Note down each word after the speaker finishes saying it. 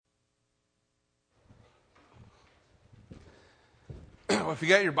Well, if you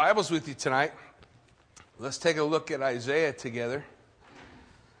got your Bibles with you tonight, let's take a look at Isaiah together.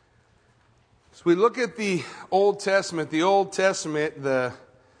 So we look at the Old Testament. The Old Testament, the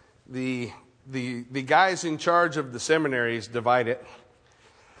guys in charge of the seminaries divide it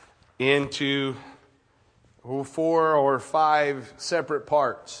into 4 or 5 separate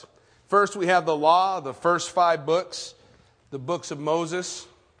parts. First, we have the law, the first 5 books, the books of Moses.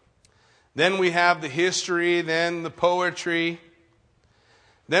 Then we have the history, then the poetry.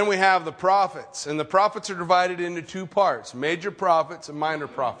 Then we have the prophets, and the prophets are divided into 2 parts, major prophets and minor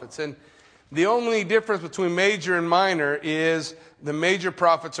prophets. And the only difference between major and minor is the major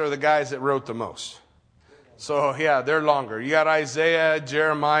prophets are the guys that wrote the most. So, yeah, they're longer. You got Isaiah,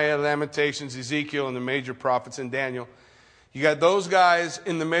 Jeremiah, Lamentations, Ezekiel, and the major prophets, and Daniel. You got those guys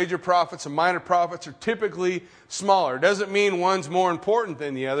in the major prophets, and minor prophets are typically smaller. It doesn't mean one's more important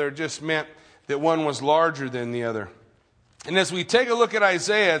than the other. It just meant that one was larger than the other. And as we take a look at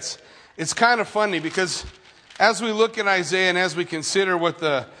Isaiah, it's kind of funny because as we look at Isaiah and as we consider what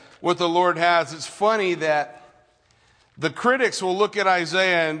the Lord has, it's funny that the critics will look at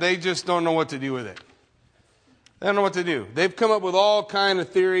Isaiah and they just don't know what to do with it. They don't know what to do. They've come up with all kind of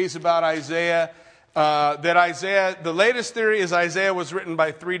theories about Isaiah. The latest theory is Isaiah was written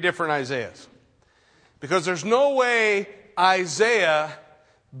by 3 different Isaiahs. Because there's no way Isaiah,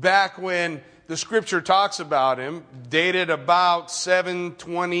 back when the scripture talks about him, dated about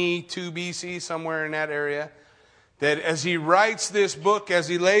 722 BC, somewhere in that area, that as he writes this book, as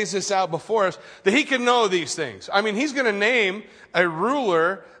he lays this out before us, that he can know these things. I mean, he's going to name a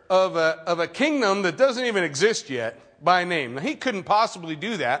ruler of a kingdom that doesn't even exist yet by name. Now, he couldn't possibly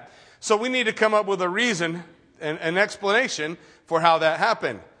do that. So we need to come up with a reason, an explanation for how that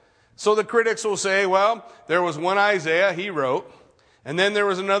happened. So the critics will say, well, there was one Isaiah he wrote, and then there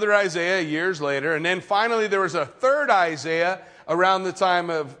was another Isaiah years later, and then finally there was a third Isaiah around the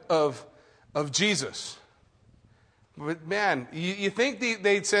time of Jesus. But man, you think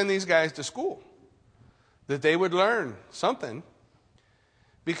they'd send these guys to school, that they would learn something,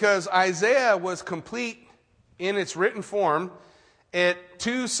 because Isaiah was complete in its written form at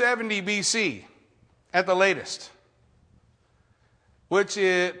 270 BC at the latest, which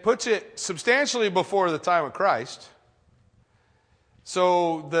puts it substantially before the time of Christ.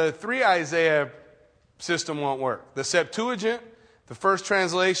 So the 3 Isaiah system won't work. The Septuagint, the first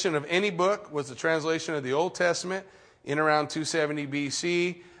translation of any book, was the translation of the Old Testament in around 270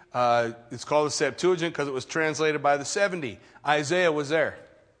 BC. It's called the Septuagint because it was translated by the 70. Isaiah was there.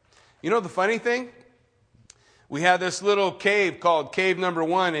 You know the funny thing? We had this little cave called Cave Number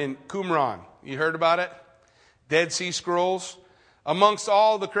 1 in Qumran. You heard about it? Dead Sea Scrolls. Amongst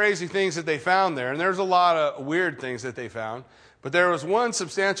all the crazy things that they found there, and there's a lot of weird things that they found, but there was one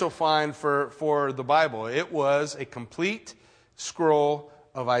substantial find for the Bible. It was a complete scroll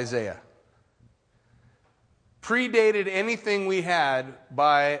of Isaiah. Predated anything we had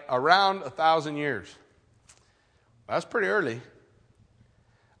by around 1,000 years. That's pretty early.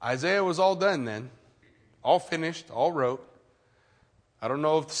 Isaiah was all done then. All finished, all wrote. I don't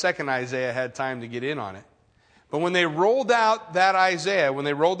know if the second Isaiah had time to get in on it. But when they rolled out that Isaiah, when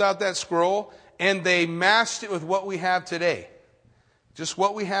they rolled out that scroll, and they matched it with what we have today, just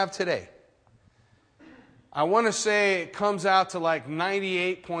what we have today, I want to say it comes out to like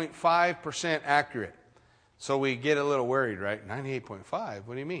 98.5% accurate. So we get a little worried, right? 98.5?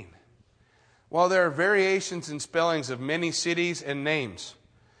 What do you mean? Well, there are variations in spellings of many cities and names.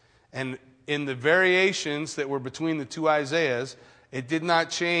 And in the variations that were between the 2 Isaiahs, it did not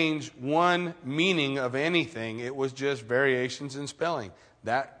change one meaning of anything. It was just variations in spelling.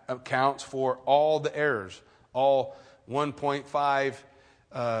 That accounts for all the errors, all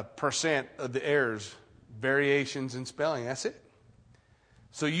 1.5% of the errors, variations in spelling. That's it.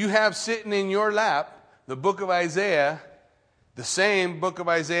 So you have sitting in your lap the book of Isaiah, the same book of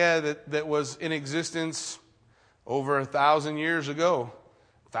Isaiah that was in existence over 1,000 years ago.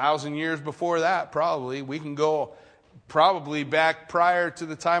 1,000 years before that, probably. We can go probably back prior to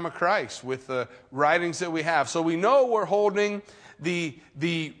the time of Christ with the writings that we have. So we know we're holding the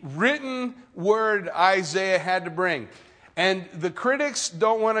written word Isaiah had to bring. And the critics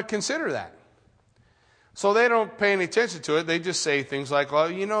don't want to consider that. So they don't pay any attention to it. They just say things like, well,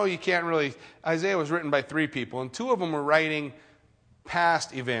 you know, you can't really... Isaiah was written by 3 people, and 2 of them were writing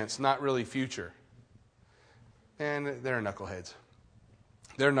past events, not really future. And they're knuckleheads.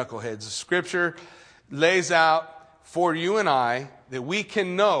 They're knuckleheads. The Scripture lays out for you and I that we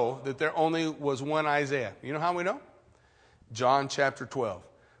can know that there only was one Isaiah. You know how we know? John chapter 12.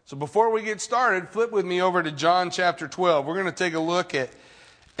 So before we get started, flip with me over to John chapter 12. We're going to take a look at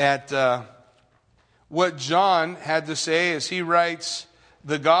what John had to say as he writes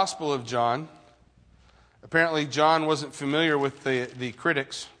the Gospel of John. Apparently, John wasn't familiar with the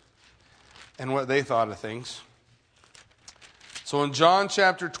critics and what they thought of things. So in John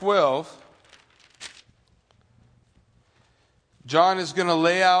chapter 12, John is going to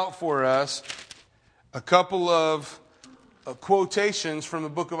lay out for us a couple of quotations from the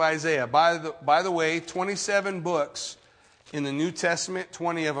book of Isaiah. By the way, 27 books in the New Testament,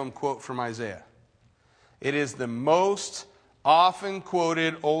 20 of them quote from Isaiah. It is the most often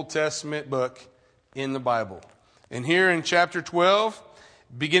quoted Old Testament book in the Bible. And here in chapter 12,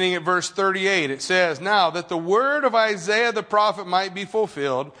 beginning at verse 38, it says, "Now that the word of Isaiah the prophet might be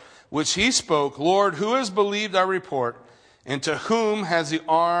fulfilled, which he spoke, Lord, who has believed our report, and to whom has the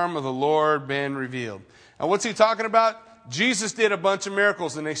arm of the Lord been revealed?" Now what's he talking about? Jesus did a bunch of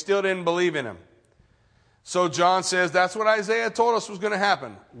miracles and they still didn't believe in him. So John says that's what Isaiah told us was going to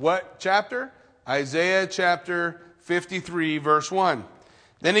happen. What chapter? Isaiah chapter 53, verse 1.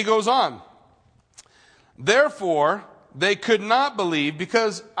 Then he goes on. "Therefore, they could not believe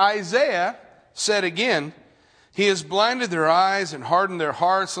because Isaiah said again, he has blinded their eyes and hardened their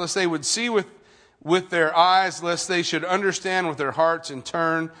hearts, lest they would see with their eyes, lest they should understand with their hearts and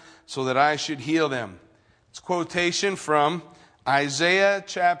turn, so that I should heal them." It's a quotation from Isaiah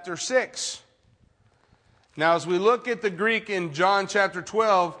chapter 6. Now, as we look at the Greek in John chapter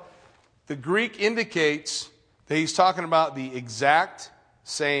 12, the Greek indicates that he's talking about the exact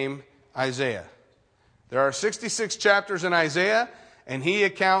same Isaiah. There are 66 chapters in Isaiah, and he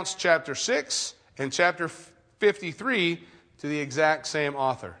accounts chapter 6 and chapter 53 to the exact same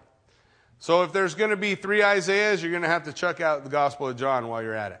author. So if there's going to be 3 Isaiahs, you're going to have to check out the Gospel of John while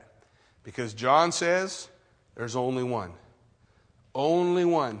you're at it. Because John says there's only one. Only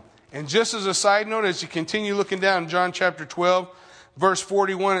one. And just as a side note, as you continue looking down John chapter 12, verse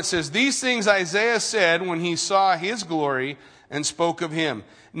 41, it says, "These things Isaiah said when he saw his glory and spoke of him."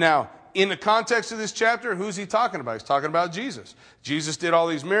 Now, in the context of this chapter, who's he talking about? He's talking about Jesus. Jesus did all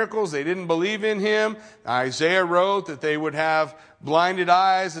these miracles. They didn't believe in him. Isaiah wrote that they would have blinded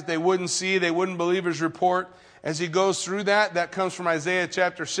eyes, that they wouldn't see, they wouldn't believe his report. As he goes through that comes from Isaiah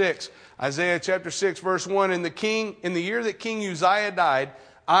chapter 6. Isaiah chapter 6, verse 1, in the year that King Uzziah died,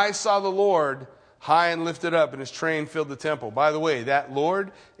 I saw the Lord high and lifted up, and his train filled the temple. By the way, that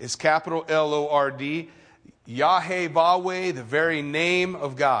Lord is capital L-O-R-D, Yahweh, the very name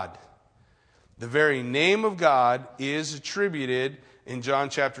of God. The very name of God is attributed in John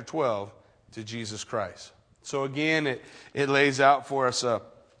chapter 12 to Jesus Christ. So again, it lays out for us a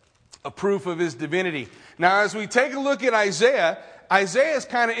proof of his divinity. Now, as we take a look at Isaiah is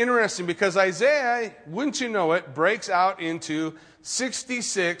kind of interesting because Isaiah, wouldn't you know it, breaks out into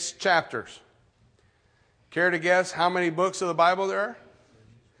 66 chapters. Care to guess how many books of the Bible there are?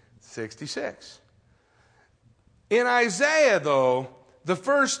 66. In Isaiah, though, the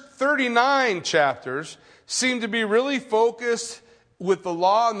first 39 chapters seem to be really focused with the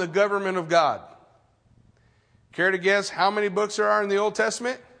law and the government of God. Care to guess how many books there are in the Old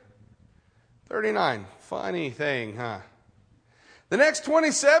Testament? 39. Funny thing, huh? The next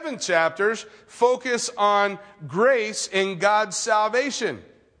 27 chapters focus on grace and God's salvation.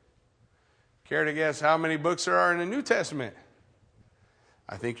 Care to guess how many books there are in the New Testament?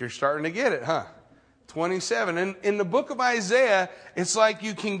 I think you're starting to get it, huh? 27. And in the book of Isaiah, it's like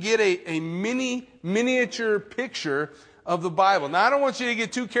you can get a miniature picture of the Bible. Now, I don't want you to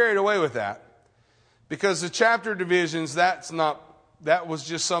get too carried away with that, because the chapter divisions, that was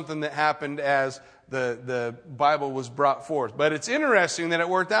just something that happened as the Bible was brought forth. But it's interesting that it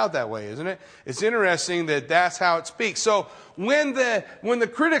worked out that way, isn't it? It's interesting that that's how it speaks. So when the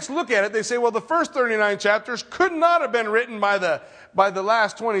critics look at it, they say, well, the first 39 chapters could not have been written by the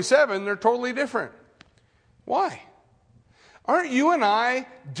last 27. They're totally different. Why? Aren't you and I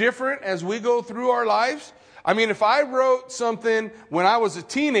different as we go through our lives? I mean, if I wrote something when I was a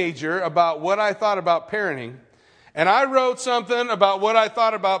teenager about what I thought about parenting, and I wrote something about what I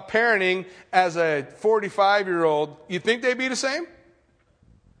thought about parenting as a 45-year-old, you think they'd be the same?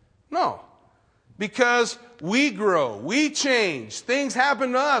 No. Because we grow, we change. Things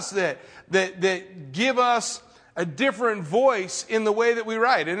happen to us that give us a different voice in the way that we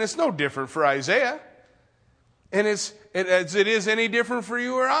write. And it's no different for Isaiah. And as it is any different for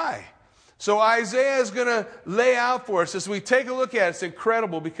you or I. So Isaiah is going to lay out for us, as we take a look at it, it's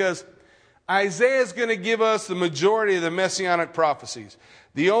incredible because Isaiah is going to give us the majority of the messianic prophecies.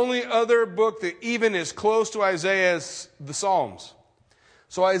 The only other book that even is close to Isaiah is the Psalms.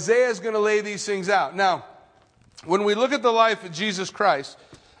 So Isaiah is going to lay these things out. Now, when we look at the life of Jesus Christ,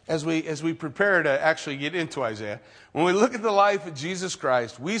 as we prepare to actually get into Isaiah, when we look at the life of Jesus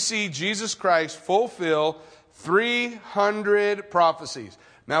Christ, we see Jesus Christ fulfill 300 prophecies.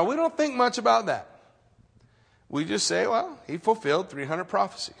 Now, we don't think much about that. We just say, well, he fulfilled 300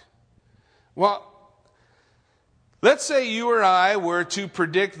 prophecies. Well, let's say you or I were to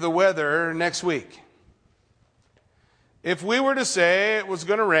predict the weather next week. If we were to say it was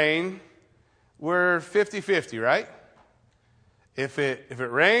going to rain, we're 50-50, right? If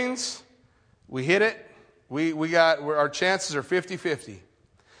it rains, we hit it. Our chances are 50-50.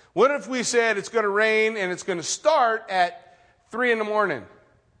 What if we said it's going to rain and it's going to start at 3 in the morning?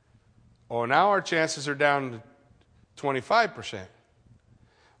 Oh, now our chances are down to 25%.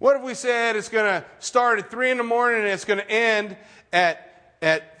 What if we said it's going to start at 3 in the morning and it's going to end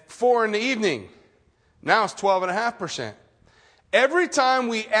at 4 in the evening? Now it's 12.5%. Every time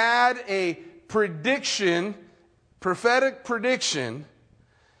we add a prediction, prophetic prediction,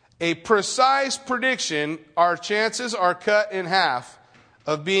 a precise prediction, our chances are cut in half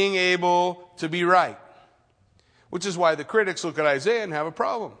of being able to be right. Which is why the critics look at Isaiah and have a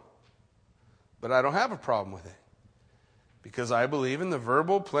problem. But I don't have a problem with it. Because I believe in the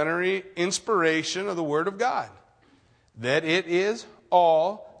verbal plenary inspiration of the Word of God. That it is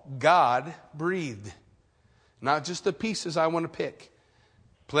all God-breathed. Not just the pieces I want to pick.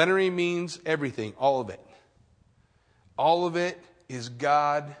 Plenary means everything, all of it. All of it is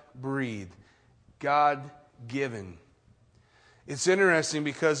God-breathed, God-given. It's interesting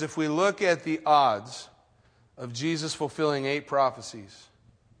because if we look at the odds of Jesus fulfilling 8 prophecies,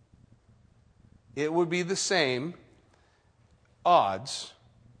 it would be the same odds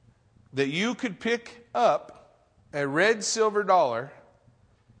that you could pick up a red silver dollar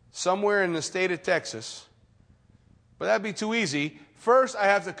somewhere in the state of Texas. But that'd be too easy. First, I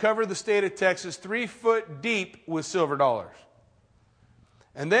have to cover the state of Texas 3 foot deep with silver dollars.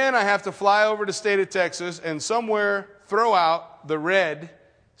 And then I have to fly over to the state of Texas and somewhere throw out the red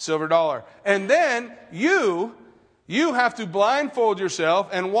silver dollar. And then you have to blindfold yourself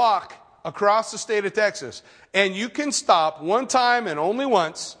and walk across the state of Texas. And you can stop one time and only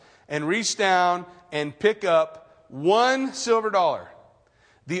once and reach down and pick up 1 silver dollar.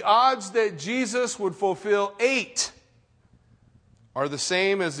 The odds that Jesus would fulfill 8 are the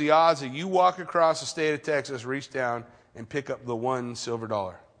same as the odds that you walk across the state of Texas, reach down, and pick up the 1 silver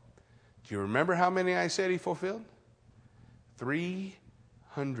dollar. Do you remember how many I said he fulfilled?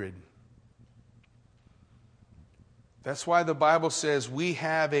 300. That's why the Bible says we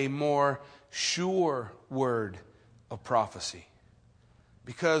have a more sure word of prophecy.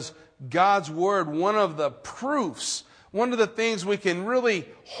 Because God's word, one of the proofs, one of the things we can really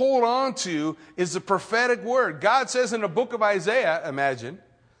hold on to is the prophetic word. God says in the book of Isaiah, imagine,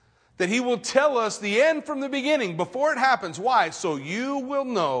 that he will tell us the end from the beginning before it happens. Why? So you will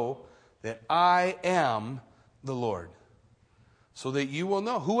know that I am the Lord. So that you will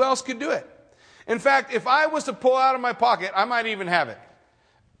know. Who else could do it? In fact, if I was to pull out of my pocket, I might even have it.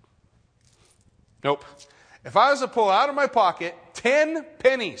 Nope. If I was to pull out of my pocket 10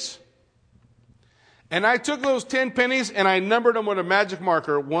 pennies, and I took those 10 pennies and I numbered them with a magic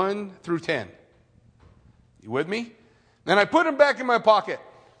marker, 1 through 10. You with me? Then I put them back in my pocket.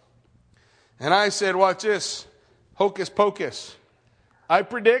 And I said, watch this. Hocus pocus. I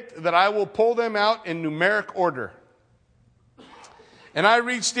predict that I will pull them out in numeric order. And I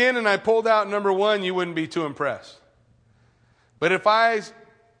reached in and I pulled out number 1, you wouldn't be too impressed. But if I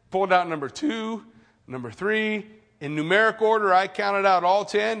pulled out number 2, number 3, in numeric order, I counted out all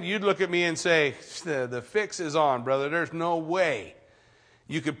 10, you'd look at me and say, the fix is on, brother. There's no way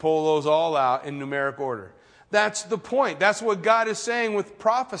you could pull those all out in numeric order. That's the point. That's what God is saying with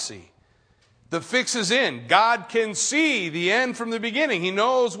prophecy. The fix is in. God can see the end from the beginning. He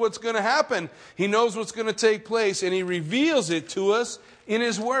knows what's going to happen. He knows what's going to take place, and he reveals it to us in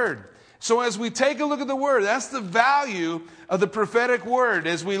his word. So as we take a look at the word, that's the value of the prophetic word.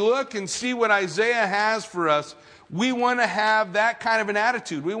 As we look and see what Isaiah has for us, we want to have that kind of an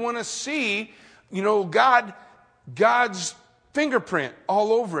attitude. We want to see, God's fingerprint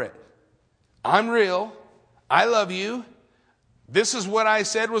all over it. I'm real. I love you. This is what I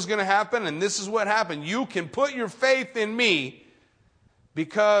said was going to happen, and this is what happened. You can put your faith in me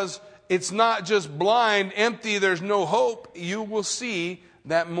because it's not just blind, empty, there's no hope. You will see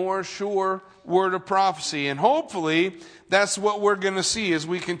that more sure word of prophecy. And hopefully, that's what we're going to see as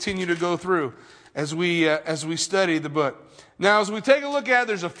we continue to go through, as we study the book. Now, as we take a look at it,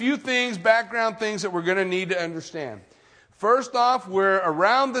 there's a few things, background things that we're going to need to understand. First off, we're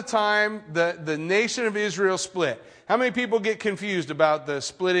around the time the nation of Israel split. How many people get confused about the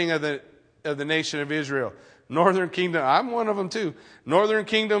splitting of the nation of Israel? Northern kingdom, I'm one of them too. Northern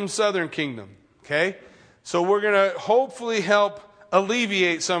kingdom, southern kingdom. Okay? So we're going to hopefully help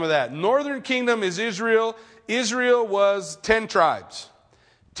alleviate some of that. Northern kingdom is Israel. Israel was 10 tribes.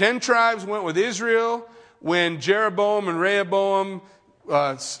 10 tribes went with Israel when Jeroboam and Rehoboam,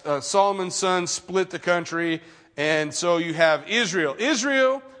 Solomon's sons, split the country. And so you have Israel.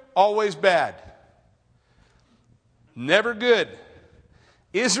 Israel, always bad. Never good.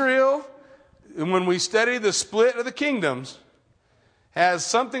 Israel, when we study the split of the kingdoms, has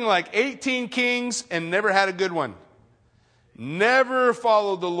something like 18 kings and never had a good one. Never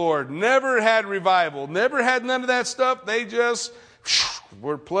followed the Lord. Never had revival. Never had none of that stuff. They just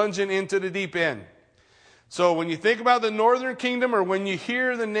were plunging into the deep end. So when you think about the northern kingdom, or when you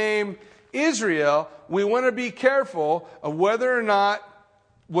hear the name Israel, we want to be careful of whether or not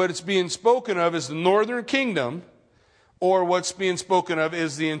what it's being spoken of is the northern kingdom, or what's being spoken of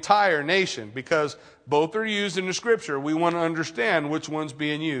is the entire nation, because both are used in the scripture. We want to understand which one's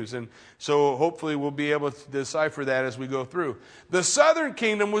being used. And so hopefully we'll be able to decipher that as we go through. The southern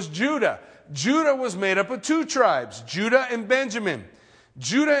kingdom was Judah. Judah was made up of 2 tribes, Judah and Benjamin.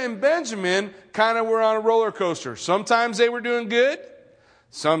 Judah and Benjamin kind of were on a roller coaster. Sometimes they were doing good.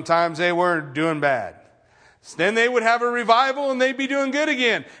 Sometimes they weren't doing bad. Then they would have a revival and they'd be doing good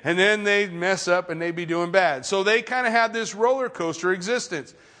again. And then they'd mess up and they'd be doing bad. So they kind of had this roller coaster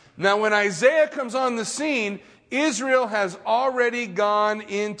existence. Now when Isaiah comes on the scene, Israel has already gone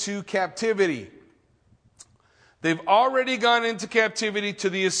into captivity. They've already gone into captivity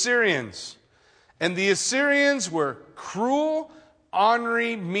to the Assyrians. And the Assyrians were cruel,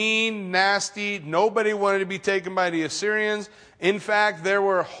 ornery, mean, nasty. Nobody wanted to be taken by the Assyrians. In fact, there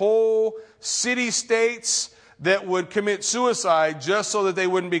were whole city-states that would commit suicide just so that they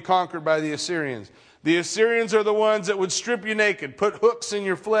wouldn't be conquered by the Assyrians. The Assyrians are the ones that would strip you naked, put hooks in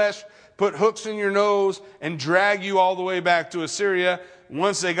your flesh, put hooks in your nose, and drag you all the way back to Assyria.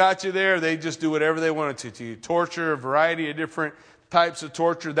 Once they got you there, they just do whatever they wanted to you. Torture, a variety of different types of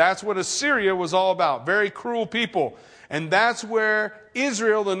torture. That's what Assyria was all about. Very cruel people. And that's where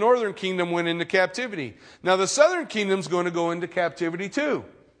Israel, the northern kingdom, went into captivity. Now the southern kingdom's going to go into captivity too.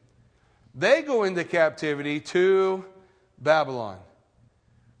 They go into captivity to Babylon.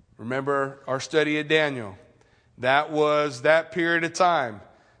 Remember our study of Daniel. That was that period of time.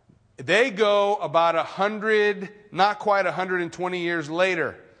 They go about 100, not quite 120 years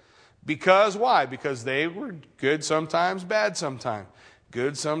later. Because why? Because they were good sometimes, bad sometimes.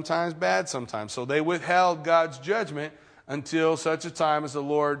 Good sometimes, bad sometimes. So they withheld God's judgment until such a time as the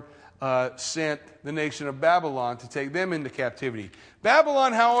Lord sent the nation of Babylon to take them into captivity.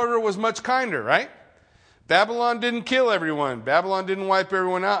 Babylon, however, was much kinder, right? Babylon didn't kill everyone. Babylon didn't wipe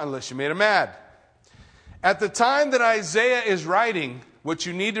everyone out unless you made them mad. At the time that Isaiah is writing, what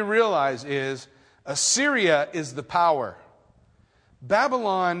you need to realize is Assyria is the power.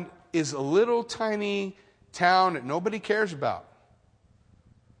 Babylon is a little tiny town that nobody cares about.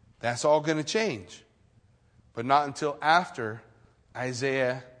 That's all going to change. But not until after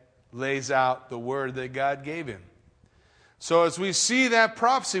Isaiah lays out the word that God gave him. So as we see that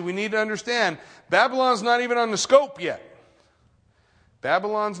prophecy, we need to understand Babylon's not even on the scope yet.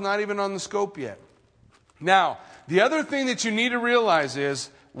 Babylon's not even on the scope yet. Now, the other thing that you need to realize is,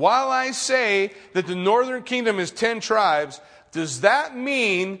 while I say that the northern kingdom is 10 tribes, does that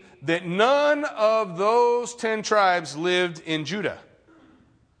mean that none of those 10 tribes lived in Judah?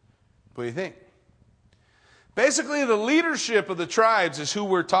 What do you think? Basically, the leadership of the tribes is who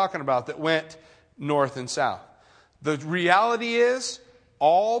we're talking about that went north and south. The reality is,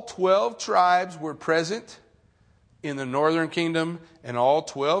 all 12 tribes were present in the northern kingdom, and all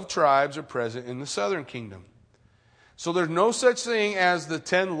 12 tribes are present in the southern kingdom. So there's no such thing as the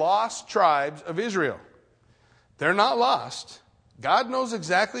 10 lost tribes of Israel. They're not lost. God knows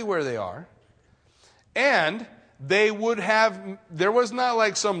exactly where they are. And they would have, there was not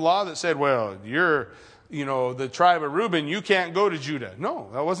like some law that said, well, you're, the tribe of Reuben, you can't go to Judah. No,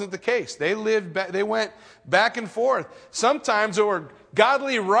 that wasn't the case. They went back and forth. Sometimes there were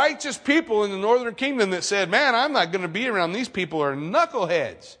godly, righteous people in the northern kingdom that said, man, I'm not going to be around these people are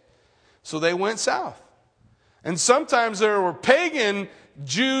knuckleheads. So they went south. And sometimes there were pagan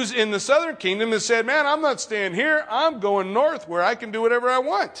Jews in the southern kingdom that said, man, I'm not staying here. I'm going north where I can do whatever I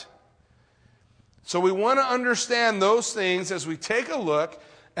want. So we want to understand those things as we take a look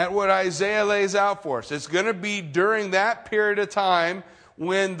at what Isaiah lays out for us. It's going to be during that period of time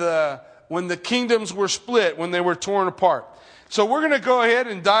when the kingdoms were split, when they were torn apart. So we're going to go ahead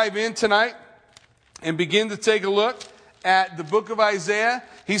and dive in tonight and begin to take a look at the book of Isaiah.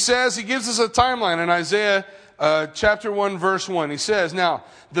 He gives us a timeline in Isaiah chapter 1, verse 1. He says, now,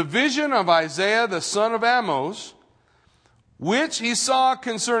 the vision of Isaiah, the son of Amoz, which he saw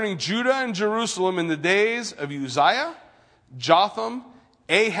concerning Judah and Jerusalem in the days of Uzziah, Jotham,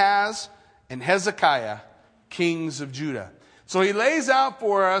 Ahaz, and Hezekiah, kings of Judah. So he lays out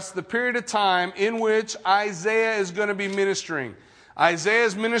for us the period of time in which Isaiah is going to be ministering.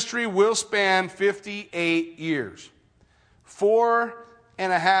 Isaiah's ministry will span 58 years.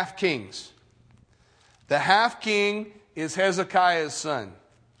 4.5 kings. The half king is Hezekiah's son.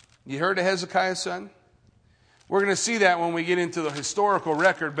 You heard of Hezekiah's son? We're going to see that when we get into the historical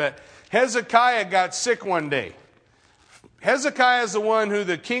record, but Hezekiah got sick one day. Hezekiah is the one who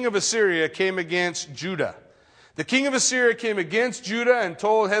the king of Assyria came against Judah. The king of Assyria came against Judah and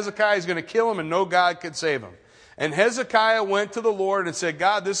told Hezekiah he's going to kill him and no God could save him. And Hezekiah went to the Lord and said,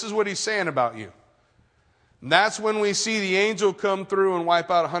 God, this is what he's saying about you. And that's when we see the angel come through and wipe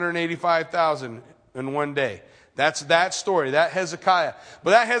out 185,000 in one day. That's that story, that Hezekiah.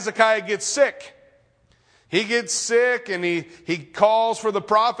 But that Hezekiah gets sick. He gets sick and he calls for the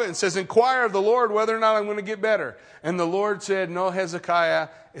prophet and says, inquire of the Lord whether or not I'm going to get better. And the Lord said, no, Hezekiah,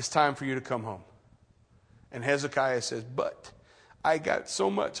 it's time for you to come home. And Hezekiah says, but I got so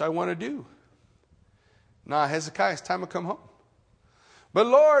much I want to do. Nah, Hezekiah, it's time to come home. But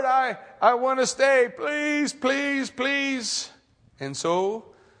Lord, I want to stay. Please, please, please. And so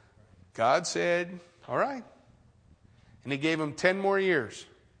God said, all right. And he gave him 10 more years.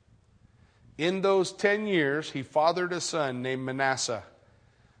 In those 10 years, he fathered a son named Manasseh,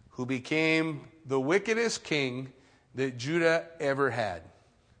 who became the wickedest king that Judah ever had.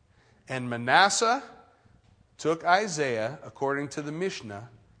 And Manasseh took Isaiah, according to the Mishnah,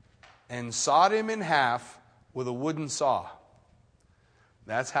 and sawed him in half with a wooden saw.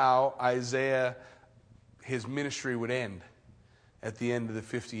 That's how Isaiah, his ministry would end at the end of the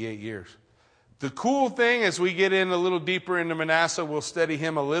 58 years. The cool thing, as we get in a little deeper into Manasseh, we'll study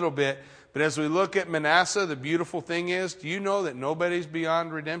him a little bit. But as we look at Manasseh, the beautiful thing is, do you know that nobody's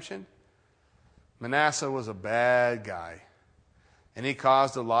beyond redemption? Manasseh was a bad guy, and he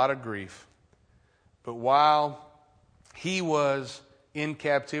caused a lot of grief. But while he was in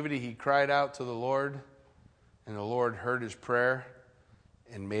captivity, he cried out to the Lord, and the Lord heard his prayer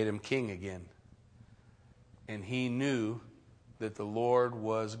and made him king again. And he knew that the Lord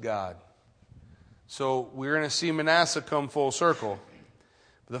was God. So we're going to see Manasseh come full circle.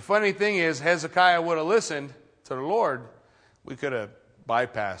 The funny thing is, Hezekiah would have listened to the Lord. We could have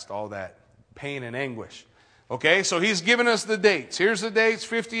bypassed all that pain and anguish. Okay, so he's given us the dates. Here's the dates,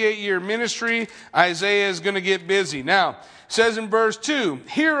 58-year ministry. Isaiah is going to get busy. Now, it says in verse 2,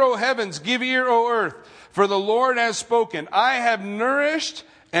 hear, O heavens, give ear, O earth, for the Lord has spoken. I have nourished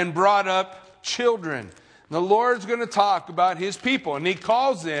and brought up children. The Lord's going to talk about his people, and he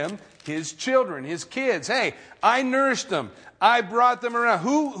calls them his children, his kids. Hey, I nourished them. I brought them around.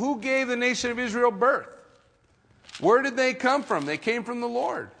 Who gave the nation of Israel birth? Where did they come from? They came from the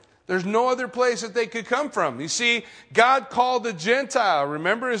Lord. There's no other place that they could come from. You see, God called the Gentile.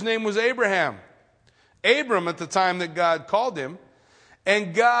 Remember, his name was Abraham. Abram at the time that God called him.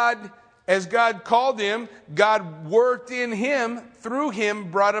 And God, as God called him, God worked in him, through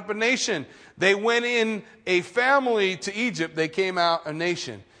him, brought up a nation. They went in a family to Egypt. They came out a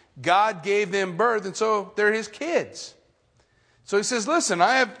nation. God gave them birth, and so they're his kids. So he says, listen,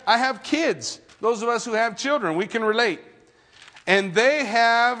 I have kids. Those of us who have children, we can relate. And they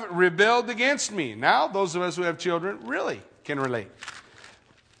have rebelled against me. Now, those of us who have children really can relate.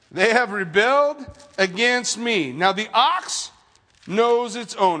 They have rebelled against me. Now, the ox knows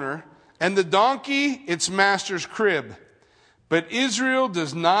its owner, and the donkey its master's crib. But Israel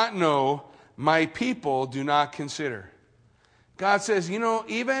does not know, my people do not consider. God says, you know,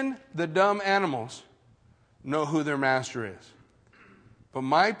 even the dumb animals know who their master is. But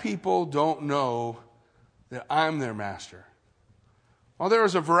my people don't know that I'm their master. Well, there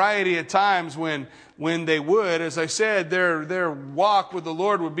was a variety of times when they would. As I said, their walk with the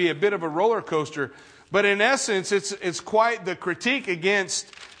Lord would be a bit of a roller coaster. But in essence, it's quite the critique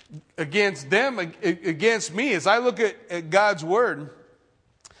against them, against me. As I look at God's Word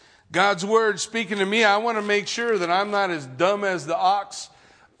speaking to me, I want to make sure that I'm not as dumb as the ox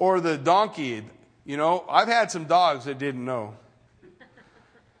or the donkey. You know, I've had some dogs that didn't know.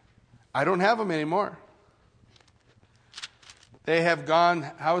 I don't have them anymore. They have gone,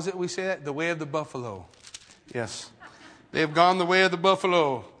 how is it we say that? The way of the buffalo. Yes. They have gone the way of the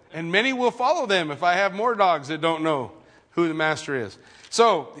buffalo. And many will follow them if I have more dogs that don't know who the master is.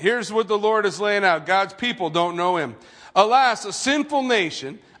 So, here's what the Lord is laying out. God's people don't know him. Alas, a sinful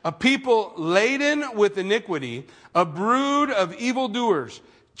nation, a people laden with iniquity, a brood of evildoers,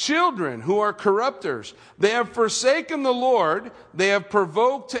 children who are corrupters. They have forsaken the Lord. They have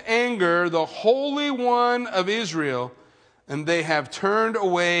provoked to anger the Holy One of Israel. And they have turned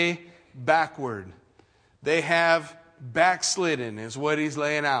away backward. They have backslidden, is what he's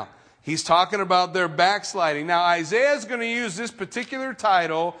laying out. He's talking about their backsliding. Now, Isaiah is going to use this particular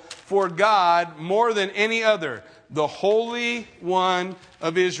title for God more than any other. The Holy One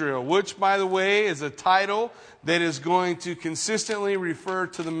of Israel, which, by the way, is a title that is going to consistently refer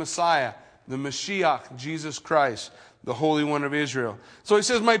to the Messiah, the Mashiach, Jesus Christ, the Holy One of Israel. So he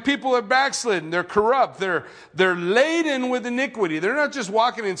says, my people are backslidden. They're corrupt. They're laden with iniquity. They're not just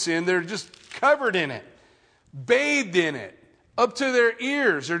walking in sin. They're just covered in it, bathed in it. Up to their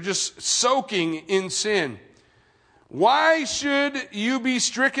ears, they're just soaking in sin. Why should you be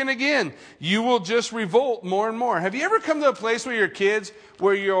stricken again? You will just revolt more and more. Have you ever come to a place with your kids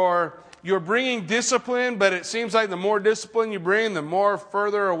where you're bringing discipline, but it seems like the more discipline you bring, the more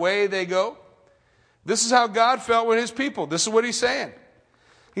further away they go? This is how God felt with his people. This is what he's saying.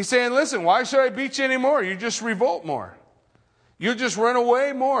 He's saying, listen, why should I beat you anymore? You just revolt more. You'll just run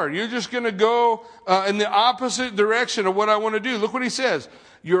away more. You're just going to go in the opposite direction of what I want to do. Look what he says.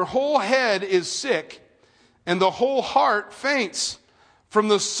 Your whole head is sick, and the whole heart faints. From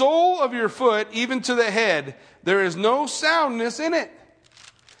the sole of your foot even to the head, there is no soundness in it.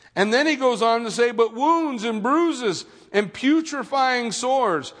 And then he goes on to say, but wounds and bruises and putrefying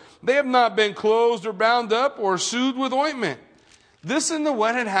sores, they have not been closed or bound up or soothed with ointment. Listen to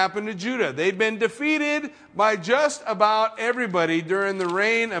what had happened to Judah. They'd been defeated by just about everybody during the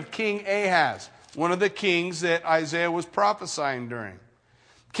reign of King Ahaz, one of the kings that Isaiah was prophesying during.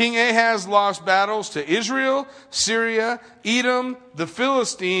 King Ahaz lost battles to Israel, Syria, Edom, the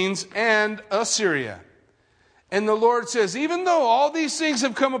Philistines, and Assyria. And the Lord says, even though all these things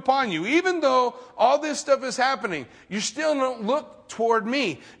have come upon you, even though all this stuff is happening, you still don't look toward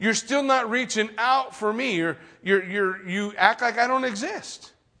me. You're still not reaching out for me. You act like I don't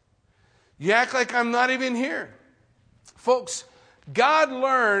exist. You act like I'm not even here. Folks, God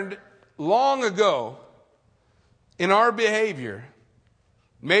learned long ago in our behavior,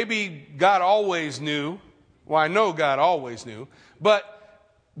 maybe God always knew, well, I know God always knew, but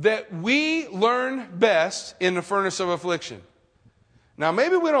that we learn best in the furnace of affliction. Now,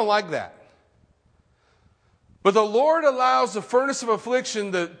 maybe we don't like that. But the Lord allows the furnace of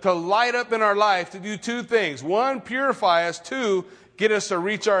affliction to light up in our life to do two things. One, purify us. Two, get us to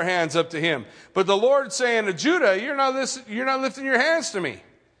reach our hands up to him. But the Lord's saying to Judah, you're not lifting your hands to me.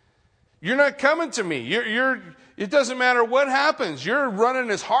 You're not coming to me. It doesn't matter what happens. You're running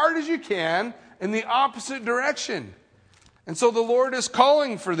as hard as you can in the opposite direction. And so the Lord is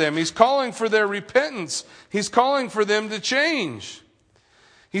calling for them. He's calling for their repentance. He's calling for them to change.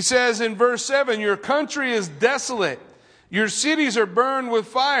 He says in verse 7, your country is desolate. Your cities are burned with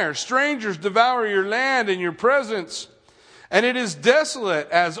fire. Strangers devour your land and your presence. And it is desolate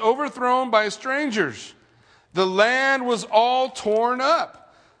as overthrown by strangers. The land was all torn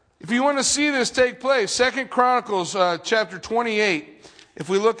up. If you want to see this take place, 2 Chronicles chapter 28. If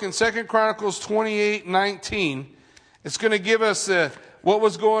we look in 2 Chronicles 28:19, it's going to give us what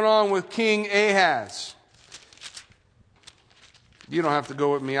was going on with King Ahaz. You don't have to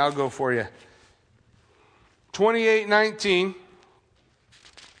go with me. I'll go for you. 28:19.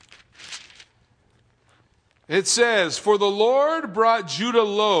 It says, for the Lord brought Judah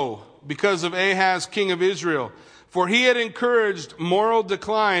low because of Ahaz, king of Israel. For he had encouraged moral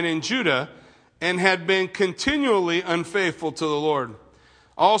decline in Judah and had been continually unfaithful to the Lord.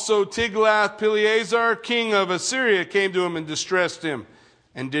 Also Tiglath-Pileser, king of Assyria, came to him and distressed him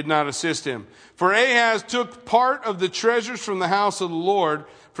and did not assist him. For Ahaz took part of the treasures from the house of the Lord,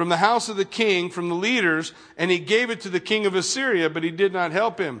 from the house of the king, from the leaders, and he gave it to the king of Assyria, but he did not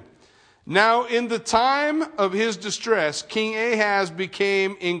help him. Now in the time of his distress, King Ahaz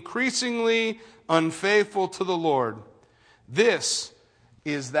became increasingly unfaithful to the Lord. This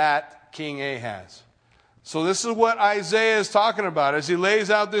is that King Ahaz. So this is what Isaiah is talking about. As he lays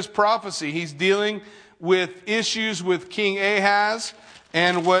out this prophecy, he's dealing with issues with King Ahaz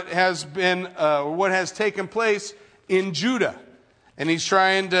and what has taken place in Judah. And he's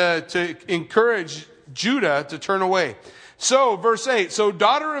trying to encourage Judah to turn away. So, verse 8, so the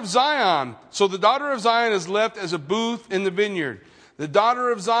daughter of Zion is left as a booth in the vineyard. The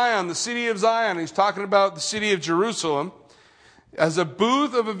daughter of Zion, the city of Zion, he's talking about the city of Jerusalem, as a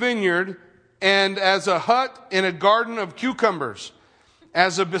booth of a vineyard, and as a hut in a garden of cucumbers. Yeah,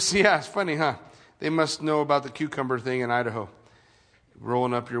 it's funny, huh? They must know about the cucumber thing in Idaho.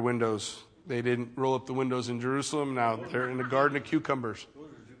 Rolling up your windows. They didn't roll up the windows in Jerusalem. Now they're in a garden of cucumbers.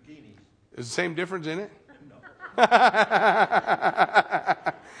 Is the same difference in it? No.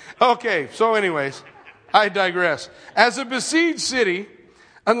 Okay, so anyways, I digress. As a besieged city,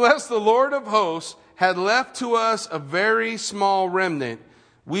 unless the Lord of hosts had left to us a very small remnant,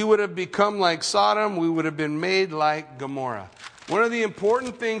 we would have become like Sodom. We would have been made like Gomorrah. One of the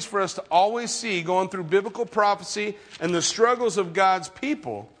important things for us to always see going through biblical prophecy and the struggles of God's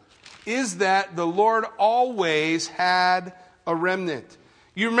people is that the Lord always had a remnant.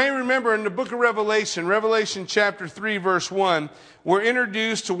 You may remember in the book of Revelation, Revelation chapter 3, verse 1, we're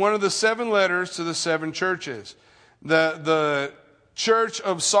introduced to one of the 7 letters to the 7 churches. The church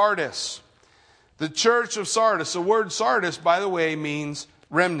of Sardis. The church of Sardis. The word Sardis, by the way, means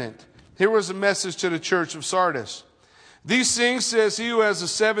remnant. Here was a message to the church of Sardis. These things says he who has the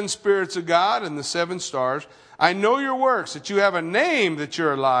 7 spirits of God and the 7 stars. I know your works, that you have a name, that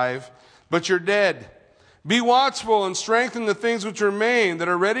you're alive, but you're dead. Be watchful and strengthen the things which remain that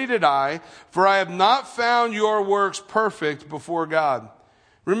are ready to die, for I have not found your works perfect before God.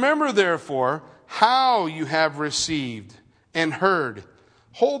 Remember, therefore, how you have received and heard.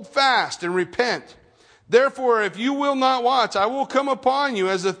 Hold fast and repent. Therefore, if you will not watch, I will come upon you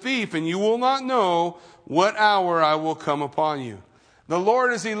as a thief, and you will not know what hour I will come upon you. The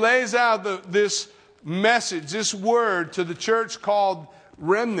Lord, as he lays out this message, this word to the church called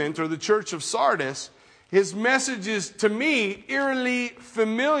Remnant, or the church of Sardis, his message is, to me, eerily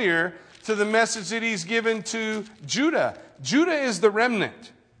familiar to the message that he's given to Judah. Judah is the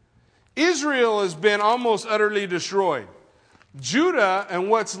remnant. Israel has been almost utterly destroyed. Judah and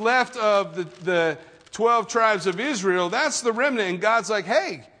what's left of the 12 tribes of Israel, that's the remnant. And God's like,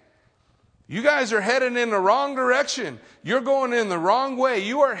 hey, you guys are headed in the wrong direction. You're going in the wrong way.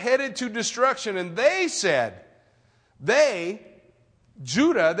 You are headed to destruction. And they said,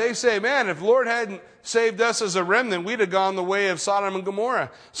 Judah, they say, man, if the Lord hadn't saved us as a remnant, we'd have gone the way of Sodom and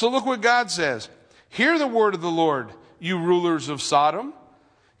Gomorrah. So look what God says. Hear the word of the Lord, you rulers of Sodom.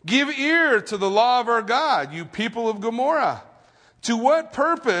 Give ear to the law of our God, you people of Gomorrah. To what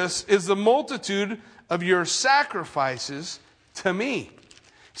purpose is the multitude of your sacrifices to me?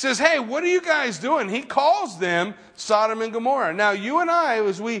 He says, hey, what are you guys doing? He calls them Sodom and Gomorrah. Now, you and I,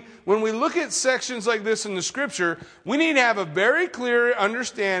 when we look at sections like this in the Scripture, we need to have a very clear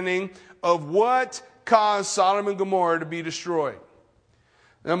understanding of what caused Sodom and Gomorrah to be destroyed.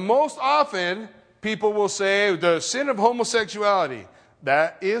 Now, most often, people will say the sin of homosexuality.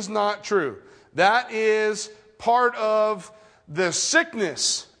 That is not true. That is part of the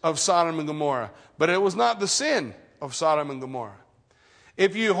sickness of Sodom and Gomorrah. But it was not the sin of Sodom and Gomorrah.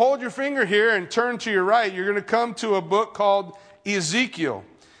 If you hold your finger here and turn to your right, you're going to come to a book called Ezekiel.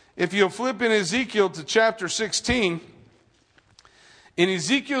 If you'll flip in Ezekiel to chapter 16, in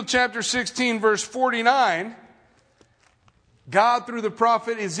Ezekiel chapter 16, verse 49, God, through the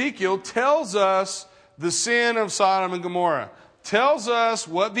prophet Ezekiel, tells us the sin of Sodom and Gomorrah. Tells us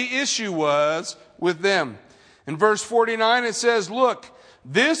what the issue was with them. In verse 49, it says, look,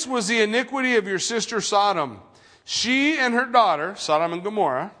 this was the iniquity of your sister Sodom. She and her daughter, Sodom and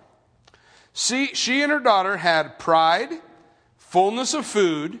Gomorrah, she and her daughter had pride, fullness of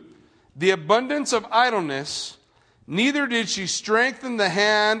food, the abundance of idleness. Neither did she strengthen the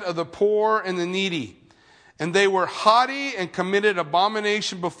hand of the poor and the needy. And they were haughty and committed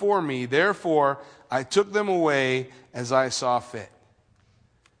abomination before me. Therefore, I took them away as I saw fit.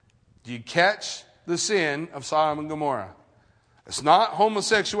 Do you catch the sin of Sodom and Gomorrah? It's not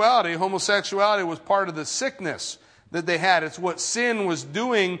homosexuality. Homosexuality was part of the sickness that they had. It's what sin was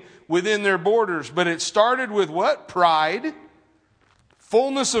doing within their borders. But it started with what? Pride,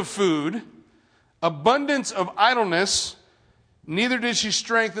 fullness of food, abundance of idleness. Neither did she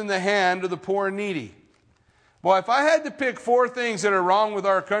strengthen the hand of the poor and needy. Well, if I had to pick 4 things that are wrong with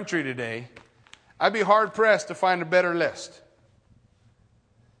our country today, I'd be hard-pressed to find a better list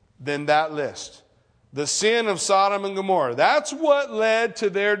than that list. The sin of Sodom and Gomorrah. That's what led to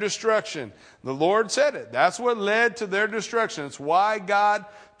their destruction. The Lord said it. That's what led to their destruction. It's why God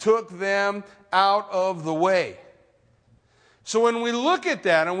took them out of the way. So when we look at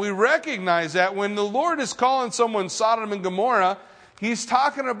that and we recognize that when the Lord is calling someone Sodom and Gomorrah, He's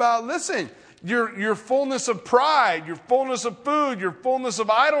talking about, listen, your fullness of pride, your fullness of food, your fullness of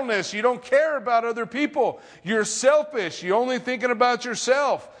idleness. You don't care about other people. You're selfish. You're only thinking about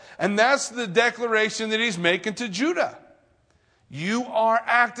yourself. And that's the declaration that he's making to Judah. You are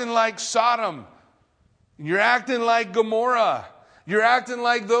acting like Sodom. You're acting like Gomorrah. You're acting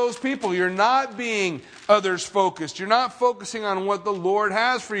like those people. You're not being others focused. You're not focusing on what the Lord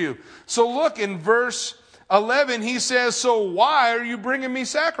has for you. So look, in verse 11, he says, so why are you bringing me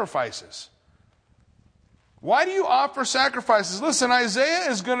sacrifices? Why do you offer sacrifices? Listen, Isaiah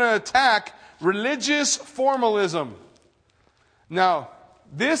is going to attack religious formalism. Now,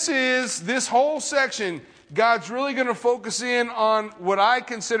 this whole section, God's really going to focus in on what I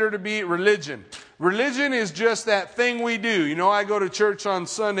consider to be religion. Religion is just that thing we do. You know, I go to church on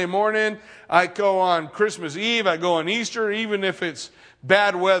Sunday morning. I go on Christmas Eve. I go on Easter, even if it's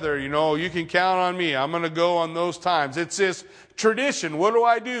bad weather. You know, you can count on me. I'm going to go on those times. It's this tradition. What do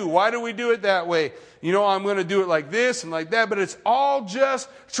I do? Why do we do it that way? You know, I'm going to do it like this and like that. But it's all just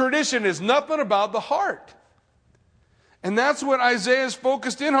tradition. It's nothing about the heart. And that's what Isaiah is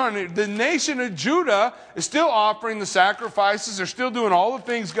focused in on. The nation of Judah is still offering the sacrifices. They're still doing all the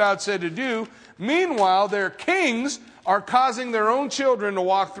things God said to do. Meanwhile, their kings are causing their own children to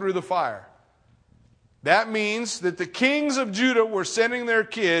walk through the fire. That means that the kings of Judah were sending their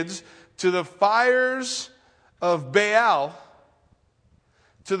kids to the fires of Baal,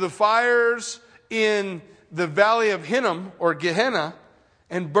 to the fires in the valley of Hinnom or Gehenna,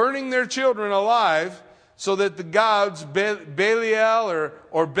 and burning their children alive, so that the gods, Belial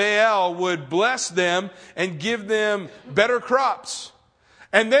or Baal, would bless them and give them better crops.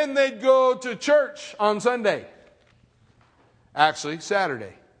 And then they'd go to church on Sunday. Actually,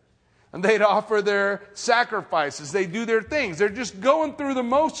 Saturday. And they'd offer their sacrifices. They do their things. They're just going through the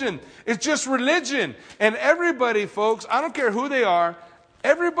motion. It's just religion. And everybody, folks, I don't care who they are,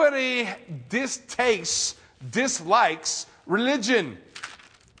 everybody dislikes religion.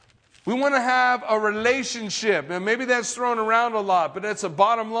 We want to have a relationship. And maybe that's thrown around a lot, but that's a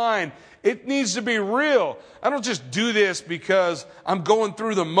bottom line. It needs to be real. I don't just do this because I'm going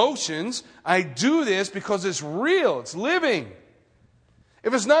through the motions. I do this because it's real. It's living.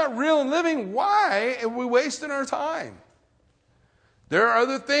 If it's not real and living, why are we wasting our time? There are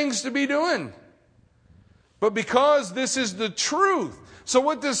other things to be doing. But because this is the truth. So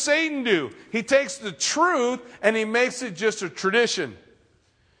what does Satan do? He takes the truth and he makes it just a tradition.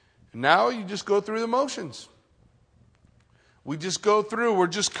 Now you just go through the motions. We just go through. We're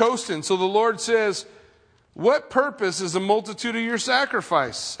just coasting. So the Lord says, what purpose is the multitude of your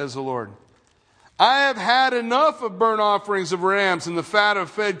sacrifice, says the Lord. I have had enough of burnt offerings of rams and the fat of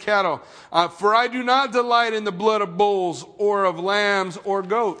fed cattle, for I do not delight in the blood of bulls or of lambs or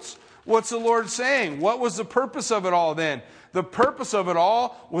goats. What's the Lord saying? What was the purpose of it all then? The purpose of it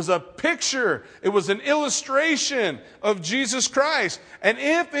all was a picture. It was an illustration of Jesus Christ. And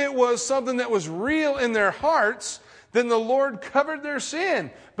if it was something that was real in their hearts, then the Lord covered their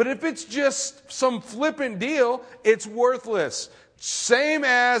sin. But if it's just some flippant deal, it's worthless. Same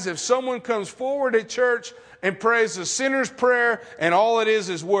as if someone comes forward at church and prays a sinner's prayer and all it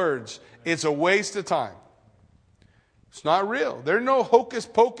is words. It's a waste of time. It's not real. There's no hocus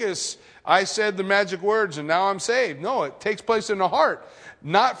pocus. I said the magic words and now I'm saved. No, it takes place in the heart,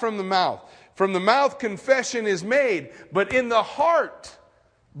 not from the mouth. From the mouth, confession is made, but in the heart,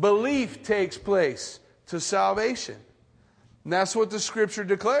 belief takes place to salvation. And that's what the Scripture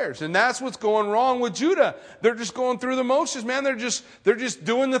declares. And that's what's going wrong with Judah. They're just going through the motions, man. They're just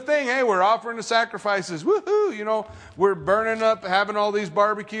doing the thing. Hey, we're offering the sacrifices. Woohoo! You know, we're burning up, having all these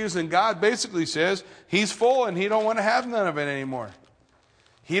barbecues. And God basically says He's full and He don't want to have none of it anymore.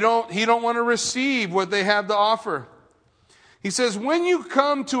 He don't want to receive what they have to offer. He says, when you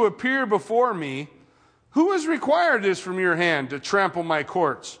come to appear before me, who has required this from your hand to trample my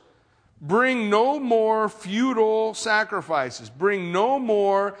courts? Bring no more futile sacrifices. Bring no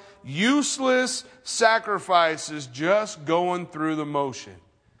more useless sacrifices just going through the motion.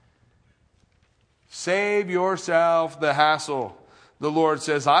 Save yourself the hassle. The Lord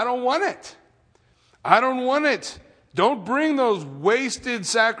says, I don't want it. I don't want it. Don't bring those wasted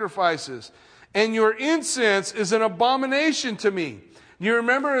sacrifices. And your incense is an abomination to me. You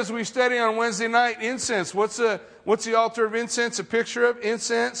remember as we study on Wednesday night, incense. What's the altar of incense a picture of?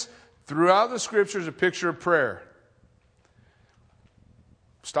 Incense, throughout the Scriptures, a picture of prayer.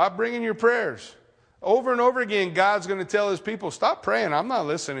 Stop bringing your prayers. Over and over again, God's going to tell His people, stop praying. I'm not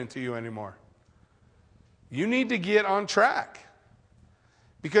listening to you anymore. You need to get on track.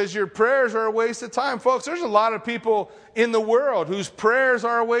 Because your prayers are a waste of time. Folks, there's a lot of people in the world whose prayers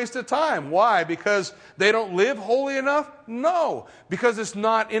are a waste of time. Why? Because they don't live holy enough? No. Because it's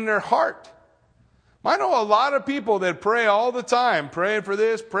not in their heart. I know a lot of people that pray all the time, praying for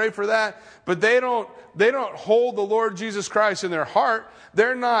this, pray for that, but they don't hold the Lord Jesus Christ in their heart.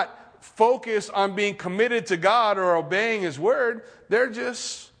 They're not focused on being committed to God or obeying His word.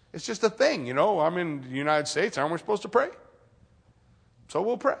 It's just a thing, you know. I'm in the United States. Aren't we supposed to pray? So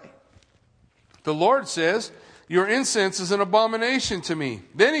we'll pray. The Lord says, your incense is an abomination to me.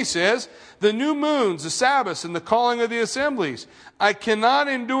 Then He says, the new moons, the Sabbaths, and the calling of the assemblies. I cannot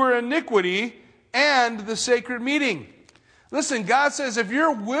endure iniquity and the sacred meeting. Listen, God says if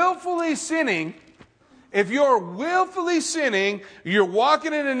you're willfully sinning If you're willfully sinning, you're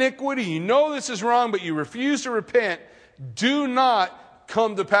walking in iniquity, you know this is wrong, but you refuse to repent, do not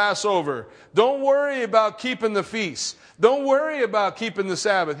come to Passover. Don't worry about keeping the feast. Don't worry about keeping the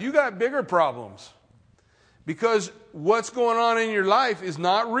Sabbath. You got bigger problems. Because what's going on in your life is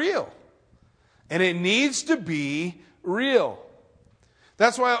not real. And it needs to be real.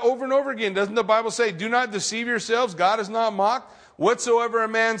 That's why over and over again, doesn't the Bible say, do not deceive yourselves, God is not mocked? Whatsoever a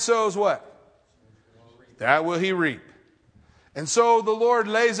man sows, what? That will he reap. And so the Lord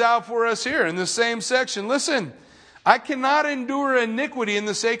lays out for us here in the same section. Listen, I cannot endure iniquity in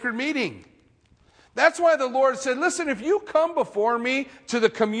the sacred meeting. That's why the Lord said, listen, if you come before me to the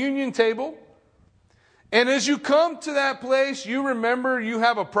communion table, and as you come to that place, you remember you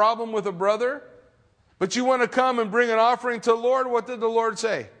have a problem with a brother, but you want to come and bring an offering to the Lord, what did the Lord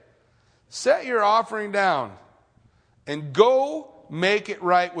say? Set your offering down and go make it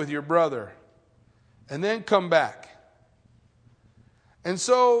right with your brother. And then come back. And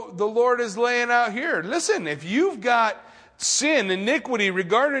so the Lord is laying out here. Listen, if you've got sin, iniquity,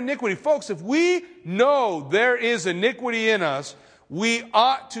 regarding iniquity, folks, if we know there is iniquity in us, we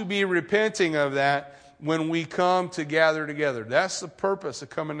ought to be repenting of that when we come to gather together. That's the purpose of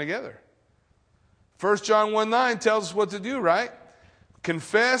coming together. 1 John 1:9 tells us what to do, right?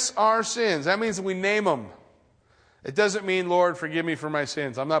 Confess our sins. That means we name them. It doesn't mean, Lord, forgive me for my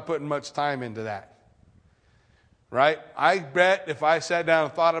sins. I'm not putting much time into that. Right? I bet if I sat down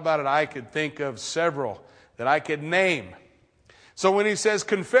and thought about it, I could think of several that I could name. So when he says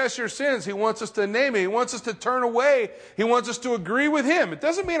confess your sins, he wants us to name it. He wants us to turn away. He wants us to agree with him. It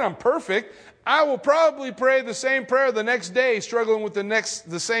doesn't mean I'm perfect. I will probably pray the same prayer the next day, struggling with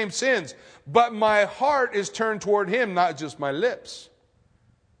the same sins. But my heart is turned toward him, not just my lips.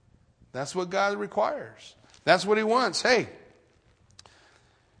 That's what God requires. That's what he wants. Hey.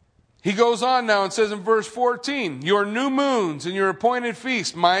 He goes on now and says in verse 14, your new moons and your appointed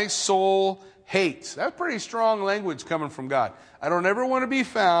feasts, my soul hates. That's pretty strong language coming from God. I don't ever want to be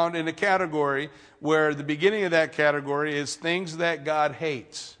found in a category where the beginning of that category is things that God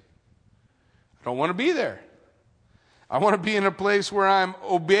hates. I don't want to be there. I want to be in a place where I'm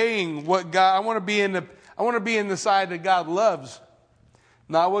obeying what God, I want to be in the side that God loves,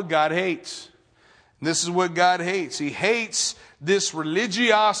 not what God hates. And this is what God hates. He hates this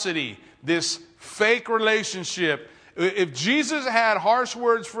religiosity, this fake relationship. If Jesus had harsh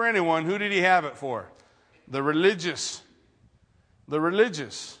words for anyone, who did he have it for? The religious. The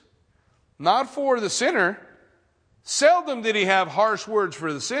religious. Not for the sinner. Seldom did he have harsh words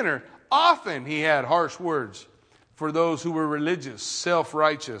for the sinner. Often he had harsh words for those who were religious,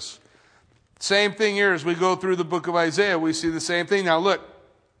 self-righteous. Same thing here as we go through the book of Isaiah. We see the same thing. Now look.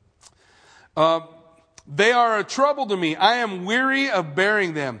 They are a trouble to me. I am weary of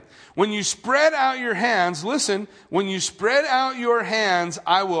bearing them. When you spread out your hands, listen, when you spread out your hands,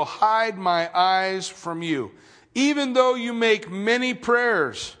 I will hide my eyes from you. Even though you make many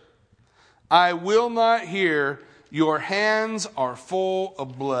prayers, I will not hear. Your hands are full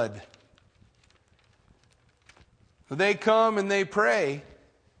of blood. They come and they pray,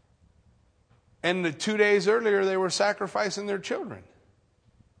 and 2 days earlier they were sacrificing their children.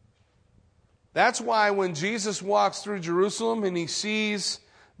 That's why when Jesus walks through Jerusalem and he sees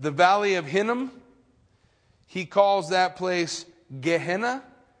the valley of Hinnom, he calls that place Gehenna,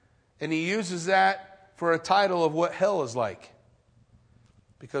 and he uses that for a title of what hell is like.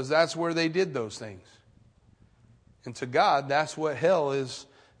 Because that's where they did those things. And to God, that's what hell is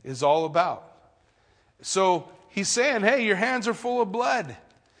all about. So he's saying, hey, your hands are full of blood.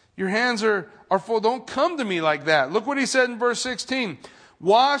 Your hands are full. Don't come to me like that. Look what he said in verse 16.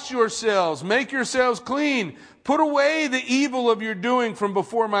 Wash yourselves, make yourselves clean. Put away the evil of your doing from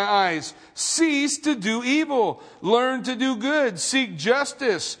before my eyes. Cease to do evil. Learn to do good. Seek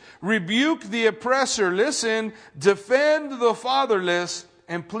justice. Rebuke the oppressor. Listen, defend the fatherless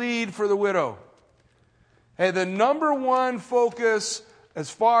and plead for the widow. Hey, the number one focus, as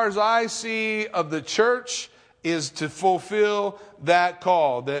far as I see, of the church is to fulfill that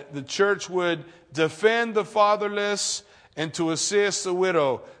call. That the church would defend the fatherless and to assist the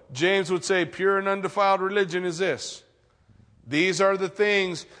widow. James would say, pure and undefiled religion is this. These are the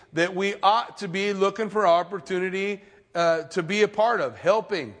things that we ought to be looking for opportunity to be a part of,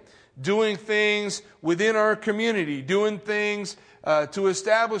 helping, doing things within our community, doing things to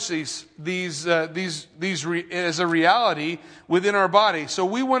establish these as a reality within our body. So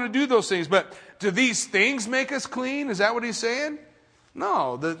we want to do those things. But do these things make us clean? Is that what he's saying?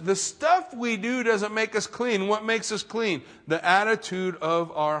 No, the stuff we do doesn't make us clean. What makes us clean? The attitude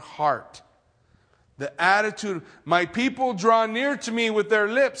of our heart. The attitude, my people draw near to me with their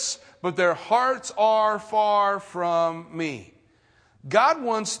lips, but their hearts are far from me. God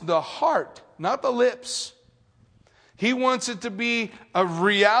wants the heart, not the lips. He wants it to be a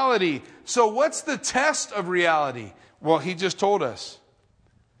reality. So what's the test of reality? Well, he just told us.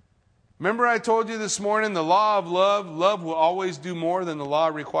 Remember I told you this morning, the law of love will always do more than the law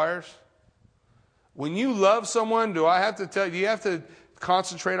requires? When you love someone, do you have to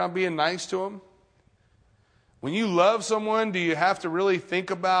concentrate on being nice to them? When you love someone, do you have to really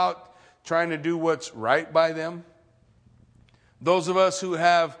think about trying to do what's right by them? Those of us who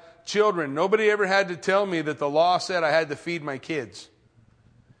have children, nobody ever had to tell me that the law said I had to feed my kids.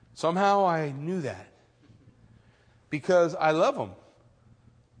 Somehow I knew that. Because I love them.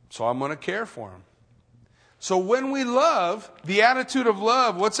 So I'm going to care for them. So when we love, the attitude of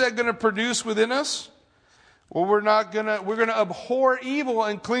love, what's that going to produce within us? Well, we're going to abhor evil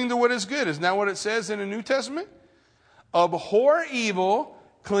and cling to what is good. Isn't that what it says in the New Testament? Abhor evil,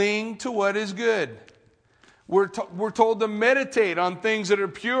 cling to what is good. We're told to meditate on things that are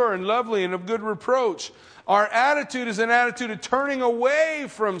pure and lovely and of good reproach. Our attitude is an attitude of turning away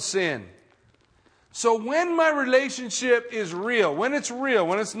from sin. So when my relationship is real, when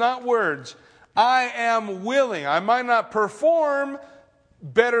it's not words, I am willing. I might not perform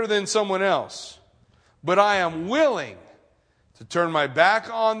better than someone else, but I am willing to turn my back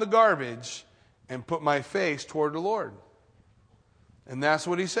on the garbage and put my face toward the Lord. And that's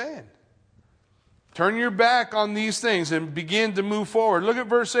what he's saying. Turn your back on these things and begin to move forward. Look at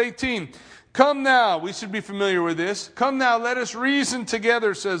verse 18. Come now, we should be familiar with this. Come now, let us reason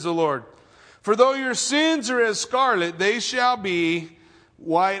together, says the Lord. For though your sins are as scarlet, they shall be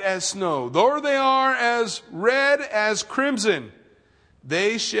white as snow. Though they are as red as crimson,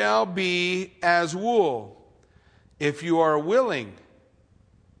 they shall be as wool. If you are willing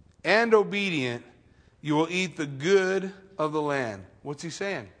and obedient, you will eat the good of the land. What's he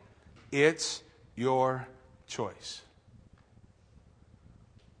saying? It's your choice.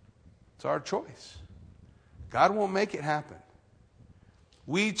 It's our choice. God won't make it happen.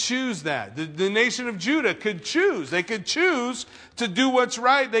 We choose that. The nation of Judah could choose. They could choose to do what's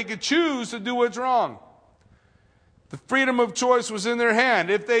right. They could choose to do what's wrong. The freedom of choice was in their hand.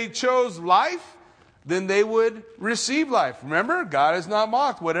 If they chose life, then they would receive life. Remember, God is not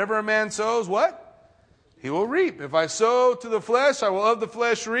mocked. Whatever a man sows, what? He will reap. If I sow to the flesh, I will of the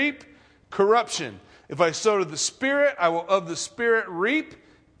flesh reap corruption. If I sow to the Spirit, I will of the Spirit reap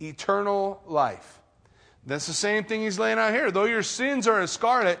eternal life. That's the same thing he's laying out here. Though your sins are as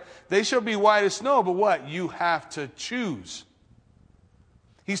scarlet, they shall be white as snow. But what? You have to choose.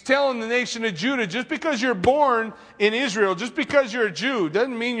 He's telling the nation of Judah, just because you're born in Israel, just because you're a Jew,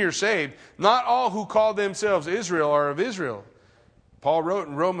 doesn't mean you're saved. Not all who call themselves Israel are of Israel. Paul wrote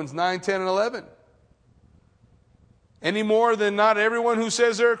in Romans 9, 10, and 11. Any more than not everyone who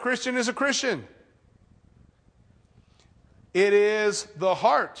says they're a Christian is a Christian. It is the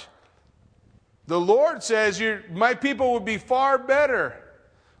heart. The Lord says, my people would be far better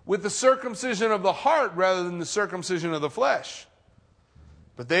with the circumcision of the heart rather than the circumcision of the flesh.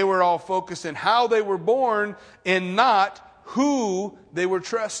 But they were all focused in how they were born and not who they were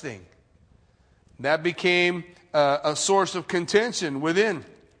trusting. That became a source of contention within.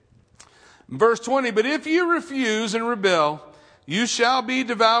 Verse 20, but if you refuse and rebel, you shall be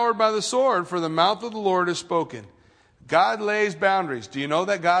devoured by the sword, for the mouth of the Lord has spoken. God lays boundaries. Do you know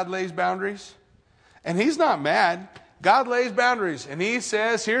that God lays boundaries? And he's not mad. God lays boundaries. And he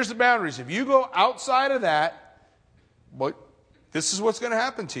says, here's the boundaries. If you go outside of that, this is what's going to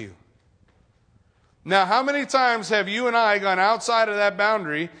happen to you. Now, how many times have you and I gone outside of that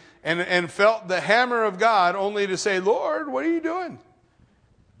boundary and felt the hammer of God only to say, Lord, what are you doing?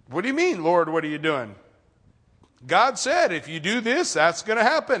 What do you mean, Lord, what are you doing? God said, if you do this, that's going to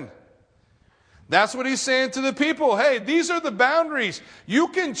happen. That's what he's saying to the people. Hey, these are the boundaries. You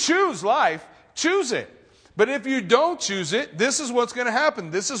can choose life. Choose it. But if you don't choose it, this is what's going to happen.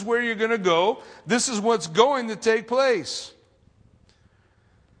 This is where you're going to go. This is what's going to take place.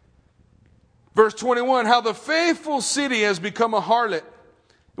 Verse 21, how the faithful city has become a harlot.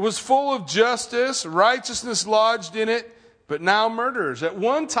 It was full of justice, righteousness lodged in it, but now murderers. At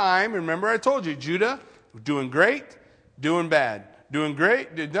one time, remember I told you, Judah, doing great, doing bad. Doing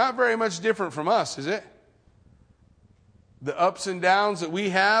great, not very much different from us, is it? The ups and downs that we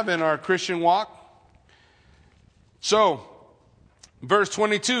have in our Christian walk. So, verse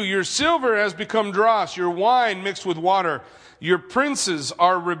 22, your silver has become dross, your wine mixed with water. Your princes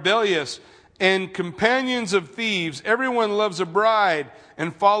are rebellious and companions of thieves. Everyone loves a bride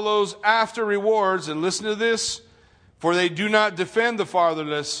and follows after rewards. And listen to this, for they do not defend the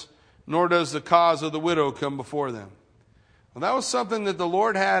fatherless, nor does the cause of the widow come before them. Well, that was something that the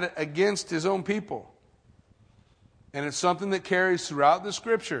Lord had against his own people. And it's something that carries throughout the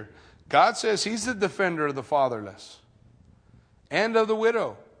Scripture. God says he's the defender of the fatherless and of the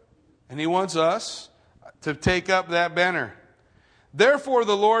widow. And he wants us to take up that banner. Therefore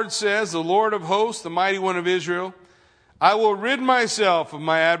the Lord says, the Lord of hosts, the mighty one of Israel, I will rid myself of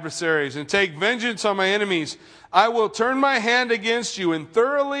my adversaries and take vengeance on my enemies. I will turn my hand against you and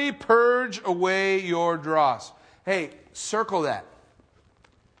thoroughly purge away your dross. Hey, circle that.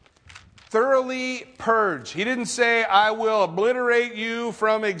 Thoroughly purge. He didn't say, I will obliterate you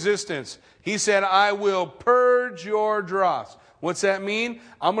from existence. He said, I will purge your dross. What's that mean?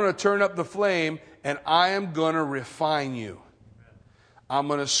 I'm going to turn up the flame and I am going to refine you. I'm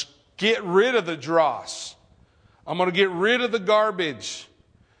going to get rid of the dross. I'm going to get rid of the garbage.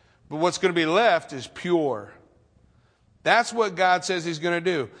 But what's going to be left is pure. That's what God says he's going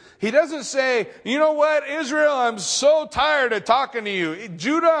to do. He doesn't say, you know what, Israel, I'm so tired of talking to you.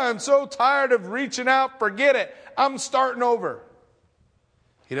 Judah, I'm so tired of reaching out. Forget it. I'm starting over.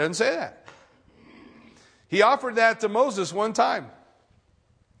 He doesn't say that. He offered that to Moses one time.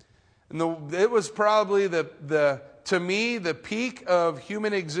 And it was probably to me, the peak of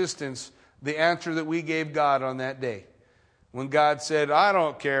human existence, the answer that we gave God on that day. When God said, I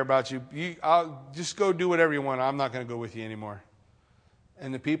don't care about you. I'll just go do whatever you want. I'm not going to go with you anymore.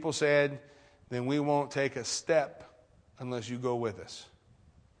 And the people said, then we won't take a step unless you go with us.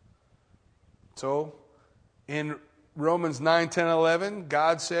 So, in Romans 9, 10, 11,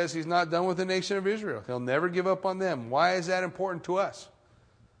 God says he's not done with the nation of Israel. He'll never give up on them. Why is that important to us?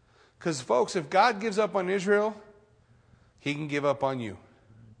 Because, folks, if God gives up on Israel, he can give up on you.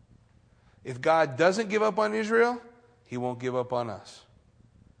 If God doesn't give up on Israel, he won't give up on us.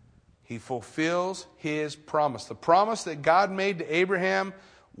 He fulfills his promise. The promise that God made to Abraham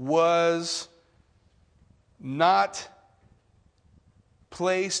was not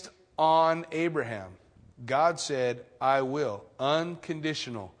placed on Abraham. God said, I will.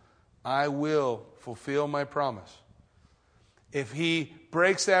 Unconditional. I will fulfill my promise. If he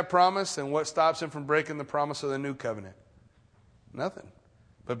breaks that promise, then what stops him from breaking the promise of the new covenant? Nothing.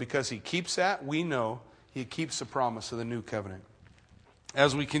 But because he keeps that, we know he keeps the promise of the new covenant.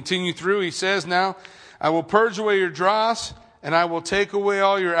 As we continue through, he says now, I will purge away your dross, and I will take away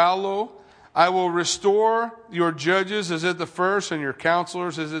all your aloe. I will restore your judges as at the first, and your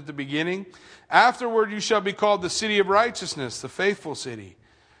counselors as at the beginning. Afterward you shall be called the city of righteousness, the faithful city.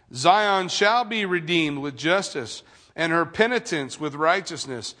 Zion shall be redeemed with justice, and her penitents with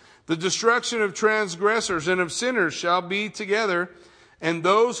righteousness. The destruction of transgressors and of sinners shall be together, and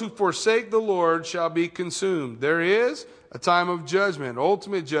those who forsake the Lord shall be consumed. There is a time of judgment,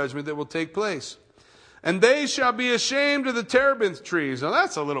 ultimate judgment that will take place. And they shall be ashamed of the terebinth trees. Now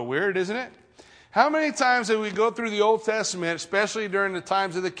that's a little weird, isn't it? How many times have we go through the Old Testament, especially during the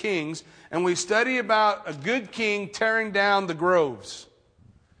times of the kings, and we study about a good king tearing down the groves?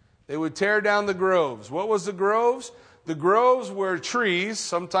 They would tear down the groves. What was the groves? The groves were trees,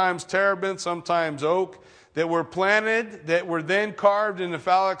 sometimes terebinth, sometimes oak, that were planted, that were then carved into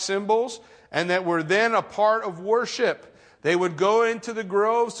phallic symbols, and that were then a part of worship. They would go into the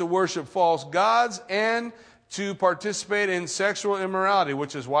groves to worship false gods and to participate in sexual immorality,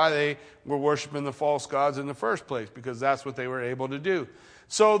 which is why they were worshiping the false gods in the first place, because that's what they were able to do.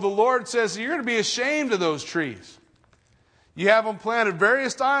 So the Lord says, you're going to be ashamed of those trees. You have them planted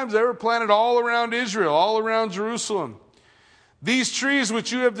various times. They were planted all around Israel, all around Jerusalem. These trees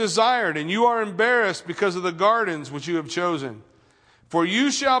which you have desired, and you are embarrassed because of the gardens which you have chosen. For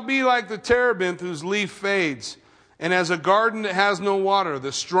you shall be like the terebinth whose leaf fades, and as a garden that has no water.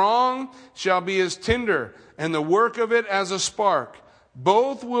 The strong shall be as tinder, and the work of it as a spark.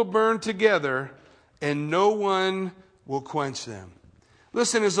 Both will burn together, and no one will quench them.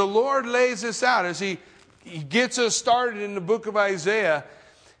 Listen, as the Lord lays this out, as He gets us started in the book of Isaiah,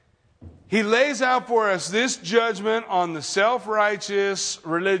 He lays out for us this judgment on the self-righteous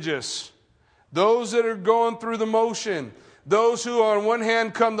religious. Those that are going through the motion. Those who on one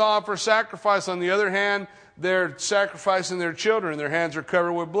hand come to offer sacrifice, on the other hand, they're sacrificing their children. Their hands are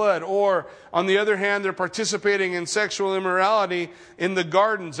covered with blood. Or on the other hand, they're participating in sexual immorality in the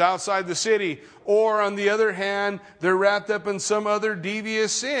gardens outside the city. Or on the other hand, they're wrapped up in some other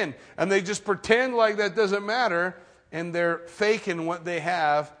devious sin. And they just pretend like that doesn't matter. And they're faking what they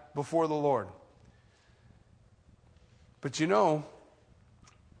have before the Lord. But you know,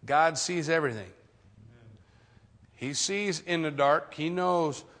 God sees everything. He sees in the dark. He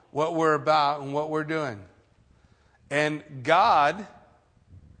knows what we're about and what we're doing. And God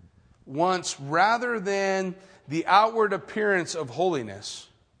wants, rather than the outward appearance of holiness,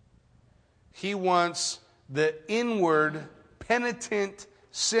 He wants the inward, penitent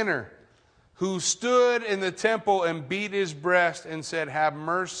sinner who stood in the temple and beat his breast and said, "Have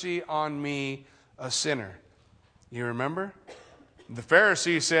mercy on me, a sinner." You remember? The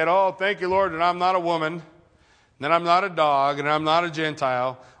Pharisee said, "Oh, thank you, Lord, that I'm not a woman, that I'm not a dog, and I'm not a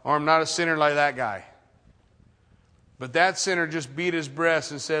Gentile, or I'm not a sinner like that guy." But that sinner just beat his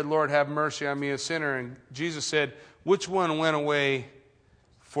breast and said, "Lord, have mercy on me, a sinner." And Jesus said, which one went away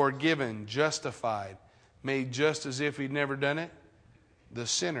forgiven, justified, made just as if he'd never done it? The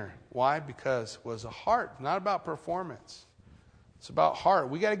sinner. Why? Because it was a heart, not about performance. It's about heart.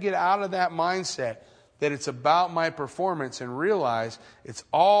 We got to get out of that mindset that it's about my performance and realize it's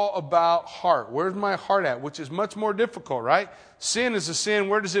all about heart. Where's my heart at? Which is much more difficult, right? Sin is a sin.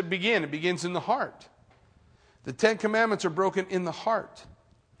 Where does it begin? It begins in the heart. The 10 Commandments are broken in the heart.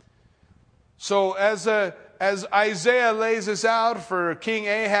 So as Isaiah lays this out for King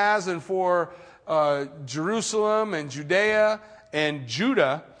Ahaz and for Jerusalem and Judea and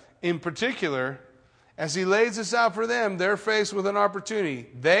Judah in particular, as he lays this out for them, they're faced with an opportunity.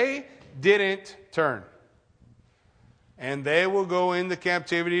 They didn't turn. And they will go into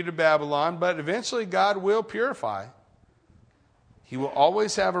captivity to Babylon, but eventually God will purify. He will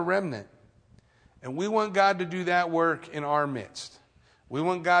always have a remnant. And we want God to do that work in our midst. We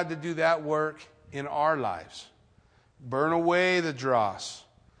want God to do that work in our lives. Burn away the dross.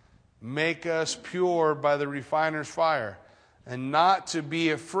 Make us pure by the refiner's fire. And not to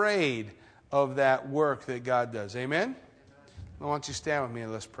be afraid of that work that God does. Amen? I want you to stand with me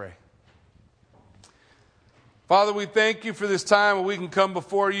and let's pray. Father, we thank you for this time where we can come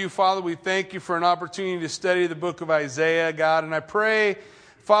before you. Father, we thank you for an opportunity to study the book of Isaiah, God. And I pray,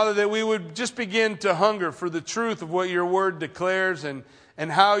 Father, that we would just begin to hunger for the truth of what your word declares and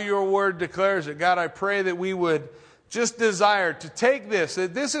how your word declares it. God, I pray that we would just desire to take this,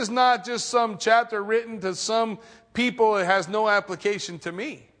 that this is not just some chapter written to some people. It has no application to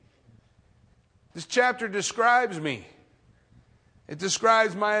me. This chapter describes me. It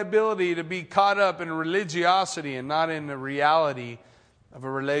describes my ability to be caught up in religiosity and not in the reality of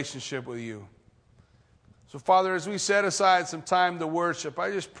a relationship with you. So, Father, as we set aside some time to worship,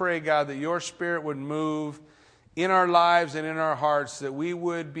 I just pray, God, that your Spirit would move in our lives and in our hearts, that we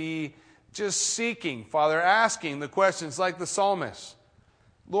would be just seeking, Father, asking the questions like the psalmist.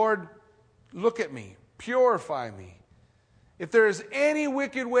 Lord, look at me, purify me. If there is any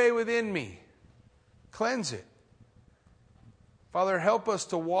wicked way within me, cleanse it. Father, help us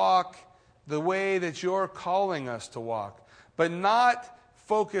to walk the way that you're calling us to walk, but not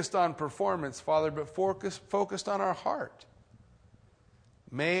focused on performance, Father, but focused on our heart.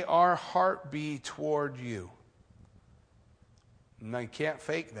 May our heart be toward you. And I can't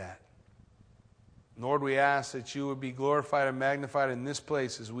fake that. Lord, we ask that you would be glorified and magnified in this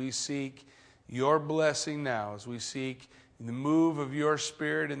place as we seek your blessing now, as we seek the move of your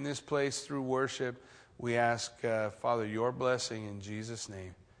Spirit in this place through worship. We ask, Father, your blessing in Jesus'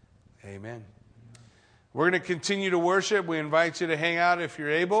 name. Amen. We're going to continue to worship. We invite you to hang out if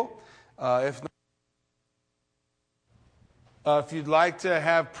you're able. If you'd like to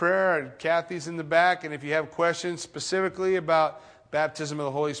have prayer, Kathy's in the back. And if you have questions specifically about baptism of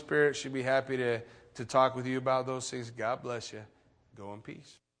the Holy Spirit, she'd be happy to talk with you about those things. God bless you. Go in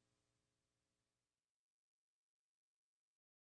peace.